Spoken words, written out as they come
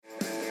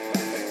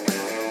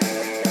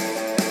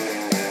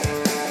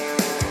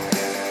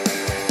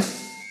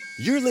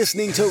You're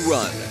listening to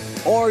Run,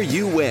 or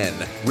You Win,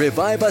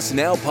 Revive Us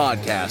Now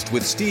podcast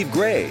with Steve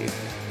Gray.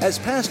 As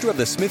pastor of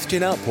the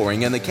Smithton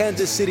Outpouring and the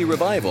Kansas City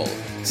Revival,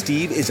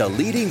 Steve is a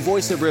leading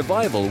voice of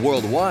revival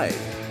worldwide.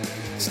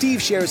 Steve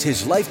shares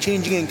his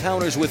life-changing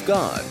encounters with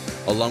God,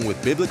 along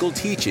with biblical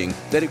teaching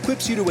that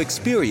equips you to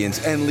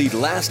experience and lead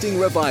lasting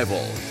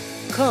revival.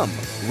 Come,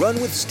 run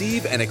with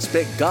Steve and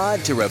expect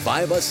God to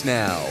revive us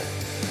now.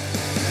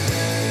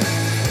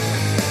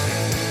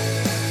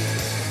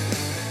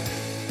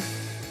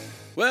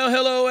 Well,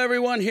 hello,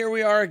 everyone. Here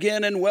we are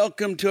again, and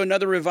welcome to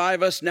another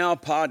Revive Us Now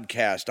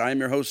podcast. I'm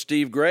your host,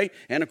 Steve Gray,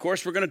 and of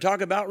course, we're going to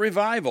talk about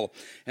revival.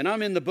 And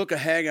I'm in the book of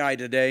Haggai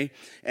today,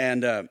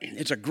 and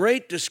it's a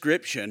great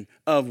description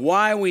of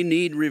why we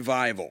need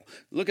revival.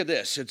 Look at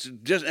this.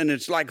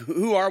 It's like,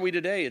 who are we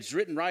today? It's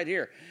written right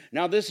here.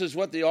 Now, this is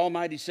what the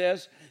Almighty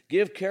says.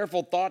 Give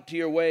careful thought to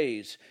your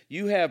ways.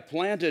 You have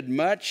planted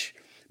much,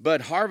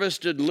 but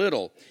harvested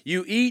little.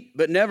 You eat,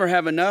 but never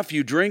have enough.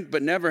 You drink,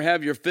 but never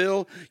have your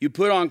fill. You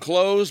put on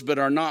clothes, but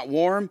are not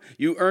warm.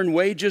 You earn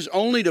wages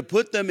only to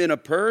put them in a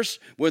purse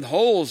with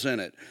holes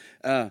in it.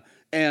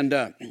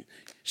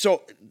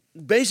 So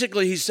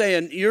basically he's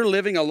saying you're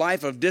living a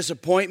life of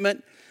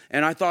disappointment.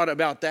 And I thought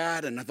about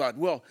that, and I thought,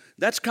 well,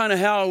 that's kind of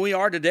how we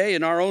are today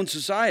in our own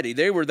society.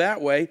 They were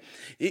that way.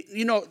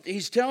 You know,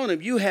 he's telling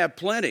them, you have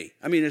plenty.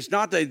 I mean, it's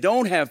not they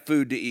don't have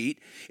food to eat.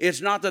 It's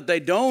not that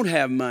they don't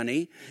have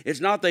money. It's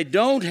not they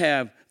don't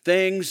have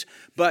things,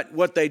 but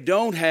what they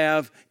don't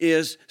have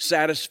is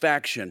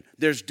satisfaction.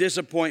 There's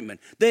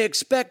disappointment. They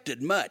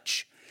expected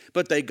much,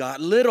 but they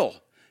got little.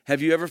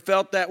 Have you ever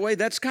felt that way?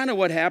 That's kind of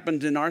what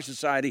happens in our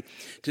society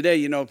today.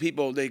 You know,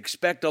 people, they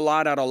expect a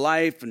lot out of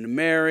life and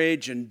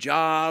marriage and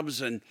jobs,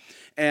 but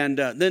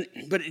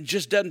it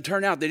just doesn't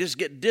turn out. They just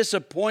get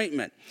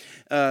disappointment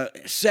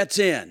sets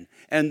in.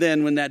 And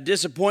then when that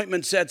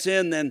disappointment sets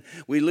in, then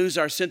we lose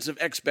our sense of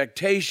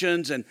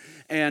expectations.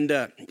 And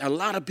a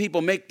lot of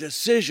people make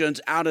decisions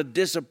out of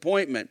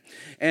disappointment.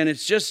 And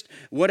it's just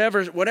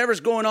whatever's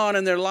going on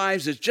in their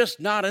lives is just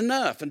not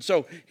enough. And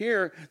so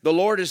here the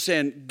Lord is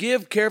saying,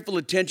 give careful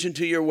attention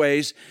to your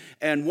ways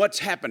and what's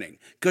happening.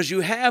 Because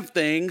you have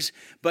things,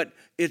 but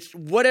it's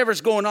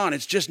whatever's going on,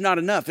 it's just not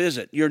enough, is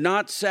it? You're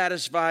not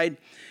satisfied,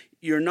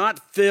 you're not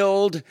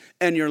filled,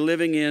 and you're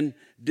living in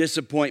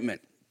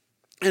disappointment.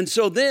 And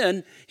so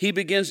then he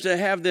begins to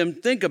have them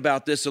think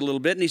about this a little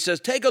bit. And he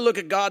says, take a look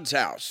at God's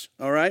house,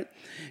 all right?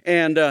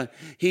 And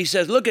he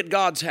says, look at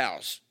God's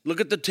house. Look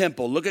at the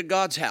temple. Look at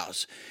God's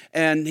house.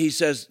 And he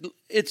says,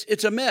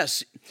 it's a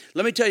mess.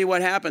 Let me tell you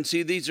what happened.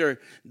 See, these are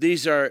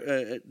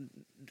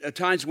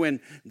times when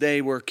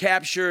they were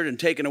captured and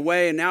taken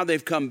away, and now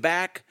they've come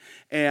back,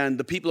 and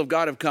the people of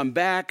God have come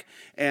back,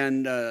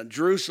 and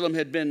Jerusalem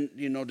had been,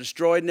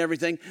 destroyed and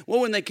everything. Well,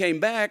 when they came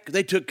back,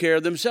 they took care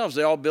of themselves.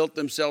 They all built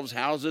themselves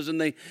houses,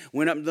 and they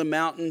went up to the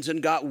mountains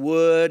and got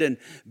wood and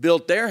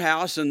built their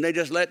house, and they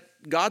just let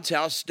God's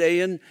house stay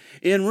in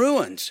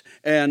ruins.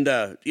 And,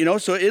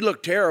 so it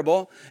looked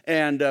terrible,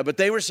 but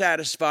they were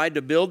satisfied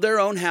to build their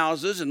own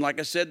houses. And like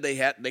I said,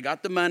 they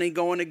got the money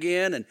going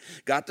again and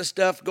got the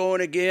stuff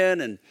going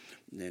again and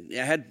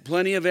had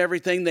plenty of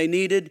everything they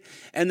needed.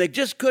 And they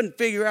just couldn't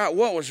figure out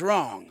what was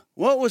wrong.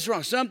 What was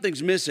wrong?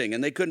 Something's missing,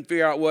 and they couldn't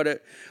figure out what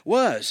it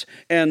was.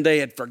 And they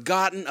had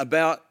forgotten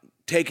about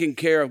taking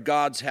care of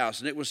God's house,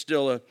 and it was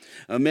still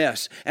a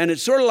mess. And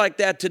it's sort of like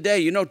that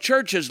today.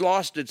 Church has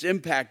lost its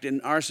impact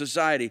in our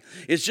society.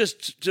 It's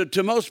just,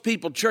 to most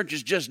people, church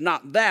is just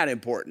not that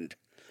important.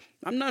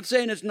 I'm not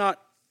saying it's not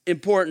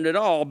important at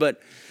all,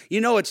 but,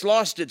 it's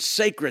lost its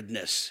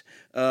sacredness.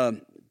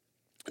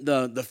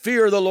 The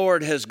fear of the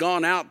Lord has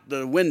gone out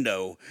the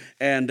window,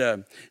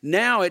 and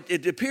now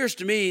it appears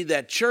to me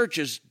that church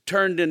has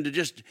turned into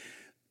just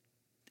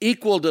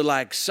equal to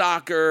like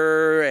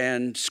soccer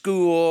and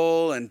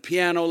school and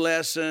piano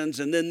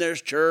lessons, and then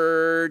there's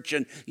church,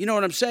 and you know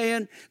what I'm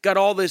saying? Got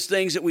all these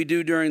things that we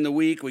do during the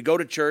week. We go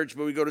to church,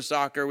 but we go to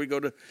soccer, we go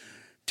to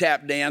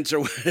tap dance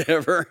or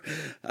whatever.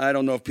 I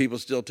don't know if people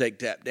still take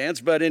tap dance,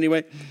 but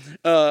anyway,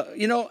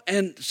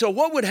 and so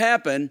what would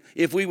happen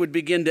if we would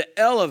begin to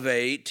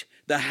elevate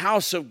the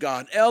house of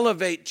God,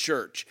 elevate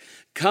church,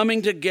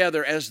 coming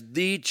together as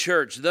the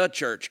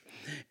church,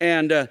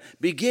 and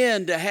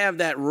begin to have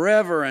that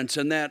reverence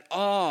and that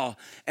awe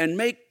and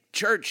make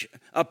church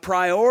a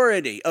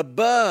priority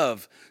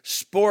above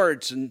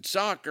sports and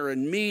soccer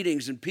and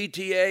meetings and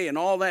PTA and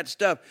all that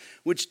stuff,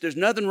 which there's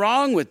nothing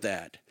wrong with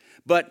that.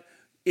 But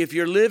if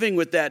you're living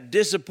with that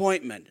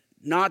disappointment,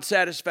 not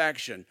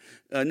satisfaction,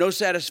 no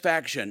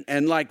satisfaction,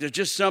 and like there's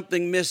just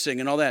something missing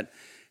and all that,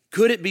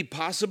 could it be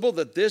possible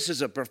that this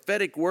is a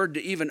prophetic word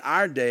to even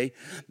our day,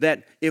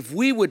 that if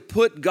we would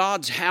put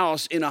God's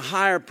house in a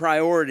higher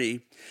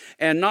priority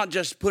and not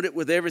just put it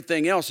with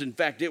everything else, in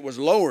fact, it was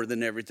lower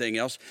than everything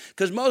else,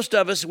 because most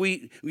of us,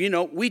 we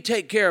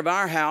take care of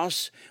our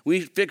house,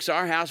 we fix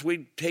our house,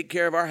 we take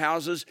care of our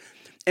houses,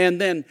 and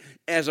then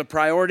as a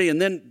priority,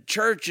 and then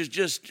church is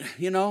just,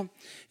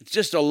 it's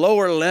just a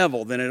lower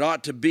level than it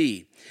ought to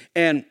be.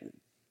 And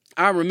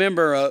I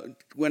remember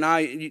when I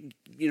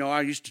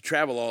used to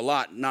travel a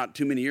lot, not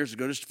too many years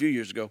ago, just a few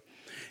years ago.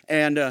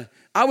 And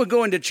I would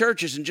go into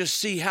churches and just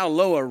see how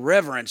low a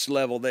reverence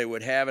level they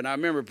would have. And I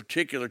remember a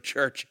particular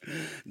church,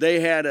 they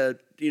had a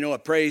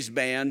praise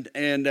band,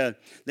 and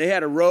they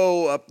had a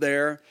row up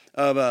there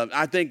of,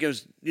 I think it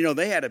was,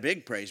 they had a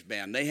big praise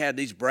band. They had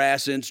these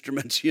brass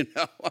instruments,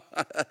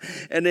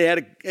 and they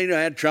had had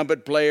a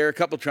trumpet player, a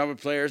couple trumpet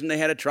players, and they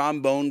had a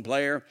trombone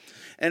player.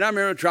 And I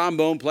remember a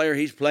trombone player,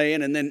 he's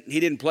playing, and then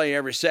he didn't play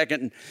every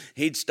second. And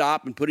he'd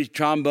stop and put his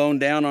trombone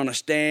down on a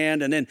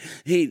stand, and then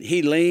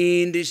he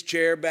leaned his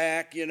chair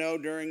back,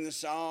 during the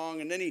song.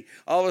 And then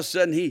all of a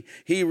sudden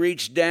he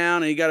reached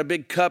down, and he got a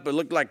big cup. It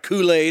looked like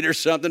Kool-Aid or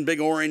something, big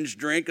orange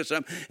drink or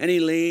something. And he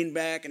leaned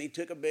back, and he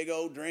took a big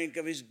old drink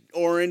of his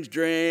orange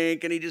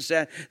drink, and he just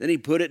sat. Then he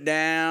put it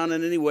down,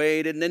 and then he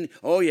waited. And then,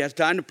 it's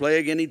time to play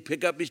again. He'd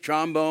pick up his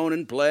trombone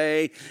and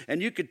play.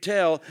 And you could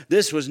tell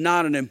this was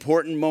not an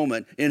important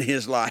moment in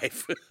his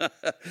life.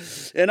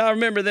 And I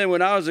remember then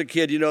when I was a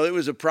kid, it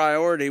was a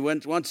priority.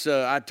 Once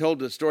I told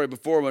the story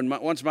before,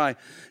 once my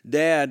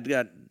dad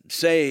got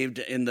saved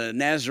in the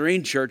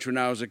Nazarene church when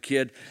I was a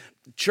kid,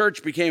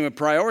 church became a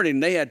priority,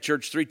 and they had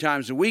church 3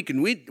 times a week.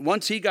 And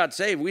once he got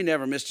saved, we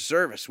never missed a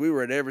service. We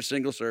were at every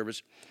single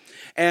service.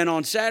 And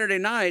on Saturday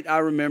night, I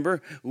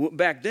remember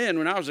back then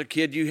when I was a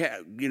kid, you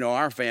had,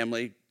 our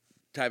family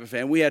type of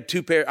family. We had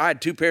I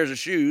had 2 pairs of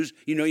shoes.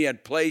 You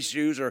had play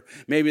shoes, or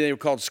maybe they were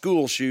called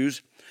school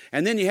shoes.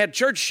 And then you had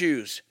church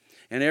shoes.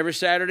 And every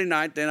Saturday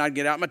night, then I'd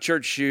get out my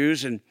church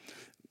shoes and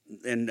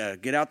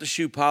get out the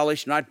shoe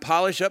polish, and I'd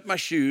polish up my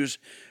shoes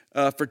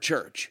for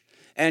church.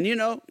 And,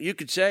 you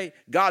could say,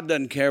 God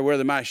doesn't care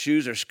whether my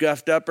shoes are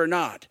scuffed up or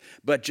not.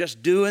 But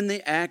just doing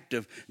the act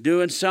of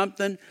doing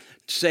something,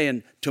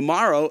 saying,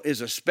 tomorrow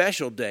is a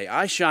special day.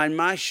 I shine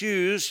my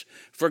shoes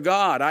for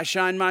God. I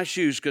shine my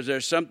shoes because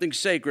there's something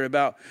sacred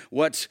about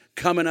what's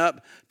coming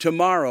up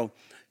tomorrow.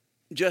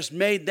 Just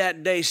made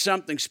that day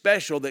something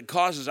special that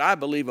causes, I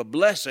believe, a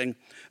blessing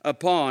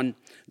upon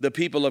the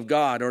people of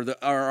God, or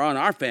on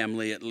our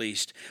family at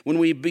least. When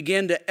we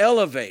begin to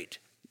elevate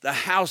the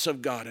house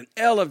of God and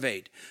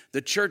elevate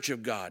the church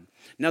of God.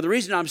 Now, the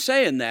reason I'm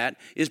saying that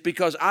is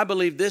because I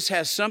believe this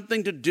has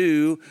something to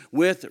do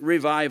with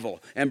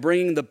revival and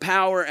bringing the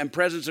power and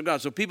presence of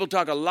God. So people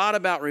talk a lot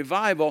about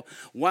revival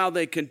while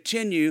they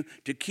continue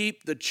to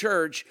keep the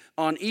church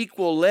on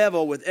equal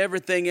level with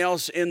everything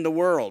else in the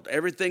world,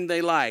 everything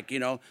they like,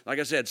 like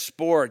I said,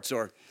 sports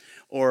or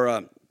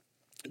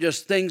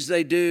just things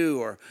they do,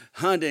 or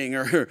hunting,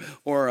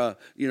 or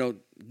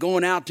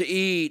going out to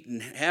eat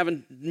and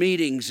having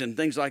meetings and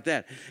things like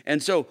that.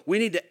 And so we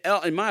need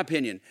to, in my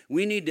opinion,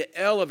 we need to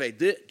elevate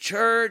the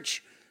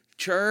church.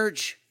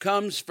 Church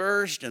comes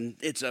first, and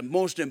it's a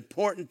most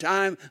important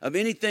time of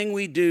anything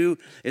we do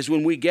is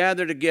when we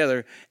gather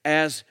together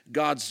as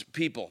God's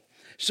people.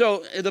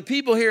 So the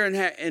people here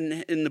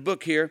in the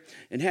book here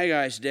in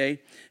Haggai's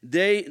day,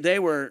 they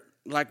were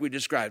like we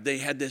described. They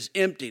had this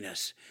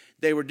emptiness.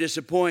 They were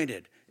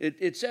disappointed.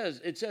 It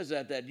says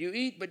that you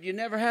eat, but you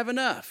never have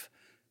enough.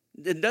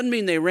 It doesn't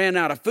mean they ran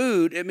out of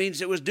food. It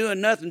means it was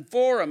doing nothing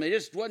for them. It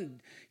just wasn't,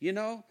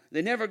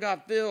 they never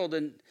got filled.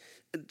 And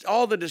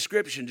all the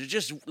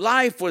descriptions,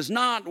 life was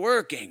not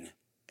working.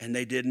 And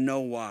they didn't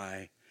know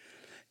why.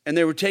 And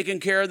they were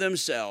taking care of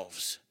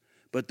themselves.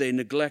 But they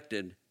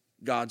neglected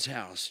God's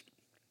house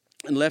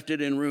and left it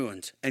in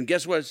ruins. And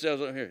guess what it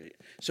says over here?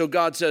 So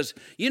God says,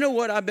 you know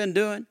what I've been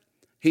doing?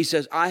 He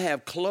says, I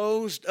have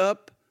closed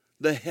up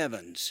the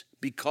heavens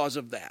because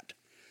of that.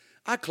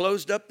 I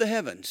closed up the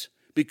heavens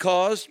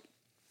because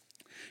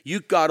you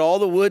got all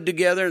the wood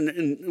together,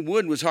 and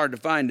wood was hard to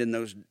find in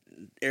those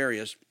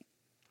areas.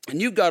 And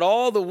you've got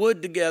all the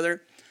wood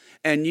together,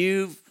 and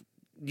you've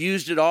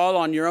used it all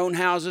on your own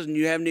houses, and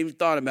you haven't even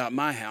thought about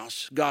my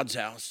house, God's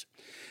house.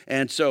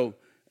 And so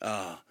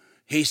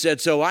he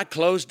said, so I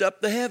closed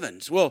up the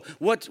heavens. Well,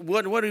 what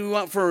do we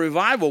want for a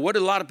revival? What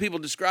do a lot of people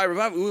describe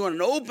revival? We want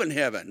an open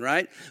heaven,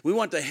 right? We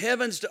want the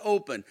heavens to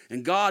open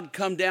and God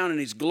come down in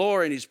his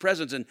glory and his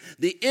presence and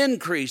the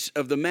increase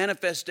of the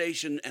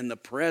manifestation and the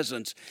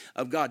presence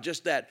of God.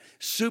 Just that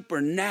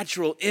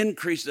supernatural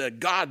increase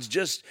that God's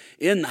just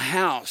in the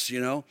house,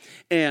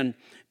 And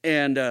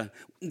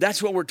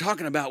that's what we're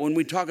talking about when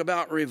we talk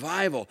about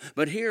revival.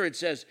 But here it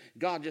says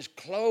God just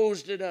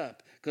closed it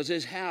up, because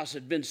his house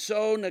had been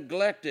so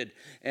neglected,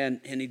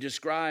 and he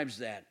describes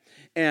that.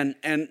 And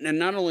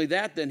not only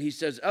that, then he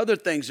says other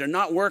things are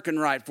not working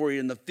right for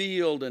you in the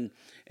field and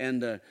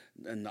the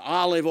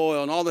olive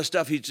oil and all the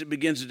stuff he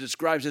begins to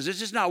describe. Says it's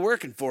just not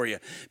working for you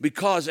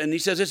and he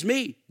says it's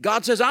me.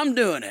 God says I'm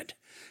doing it.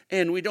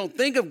 And we don't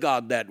think of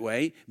God that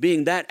way,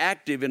 being that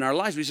active in our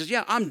lives. He says,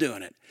 yeah, I'm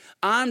doing it.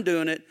 I'm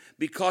doing it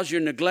because you're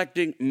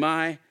neglecting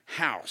my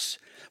house.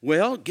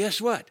 Well,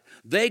 guess what?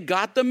 They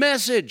got the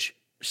message.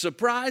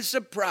 Surprise,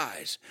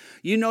 surprise.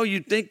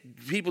 You'd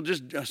think people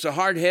just so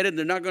hard-headed,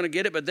 they're not going to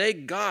get it, but they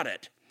got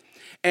it.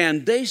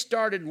 And they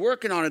started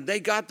working on it. They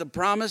got the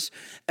promise,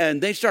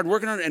 and they started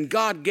working on it, and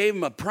God gave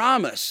them a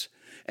promise.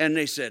 And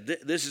they said,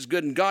 this is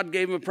good. And God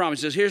gave him a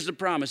promise. He says, here's the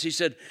promise. He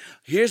said,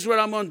 here's what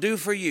I'm going to do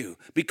for you.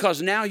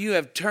 Because now you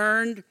have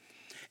turned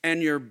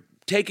and you're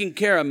taking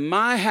care of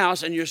my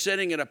house and you're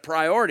setting it a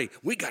priority.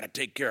 We got to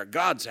take care of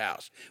God's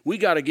house. We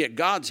got to get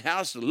God's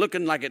house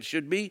looking like it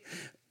should be,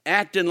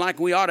 acting like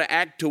we ought to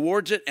act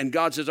towards it. And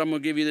God says, I'm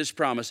going to give you this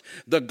promise.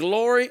 The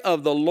glory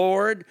of the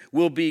Lord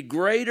will be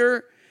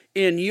greater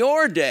in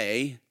your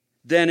day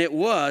than it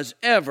was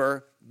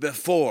ever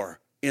before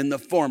in the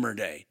former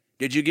day.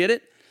 Did you get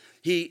it?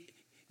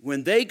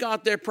 When they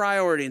got their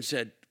priority and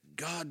said,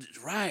 God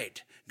is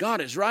right. God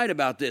is right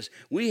about this.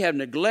 We have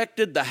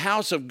neglected the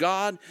house of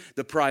God,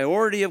 the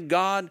priority of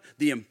God,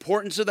 the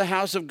importance of the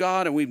house of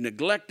God, and we've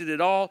neglected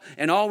it all.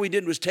 And all we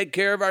did was take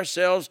care of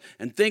ourselves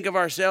and think of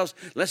ourselves.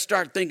 Let's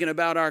start thinking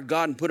about our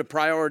God and put a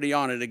priority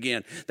on it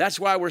again. That's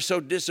why we're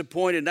so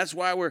disappointed. That's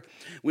why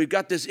we've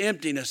got this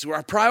emptiness where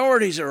our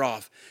priorities are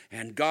off.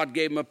 And God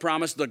gave them a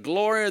promise. The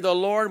glory of the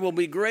Lord will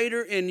be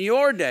greater in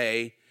your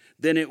day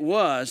than it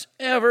was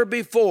ever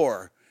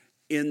before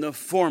in the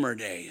former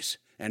days.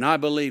 And I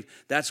believe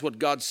that's what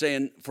God's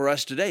saying for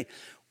us today.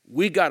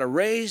 We got to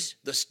raise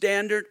the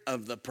standard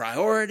of the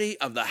priority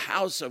of the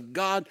house of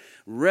God,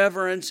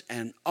 reverence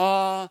and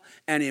awe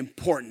and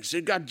importance.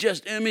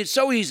 It's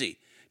so easy.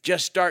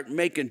 Just start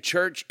making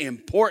church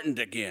important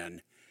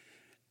again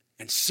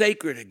and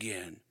sacred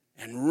again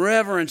and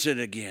reverence it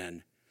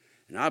again.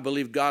 And I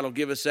believe God will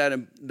give us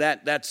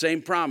that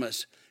same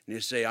promise. And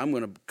you say, I'm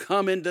going to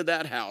come into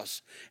that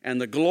house,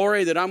 and the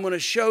glory that I'm going to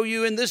show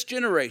you in this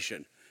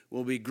generation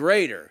will be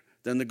greater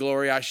than the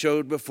glory I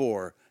showed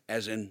before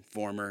as in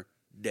former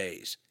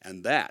days.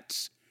 And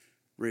that's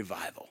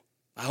revival.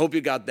 I hope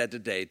you got that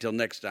today. Till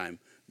next time,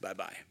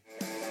 bye-bye.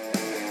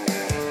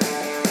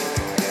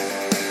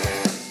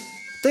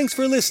 Thanks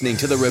for listening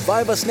to the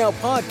Revive Us Now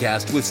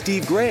podcast with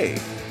Steve Gray.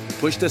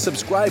 Push the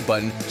subscribe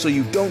button so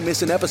you don't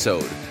miss an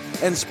episode.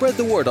 And spread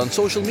the word on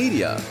social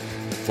media.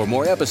 For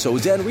more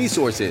episodes and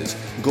resources,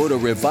 go to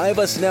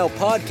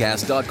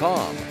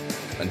reviveusnowpodcast.com.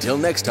 Until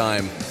next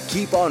time,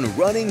 keep on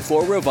running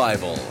for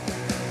revival.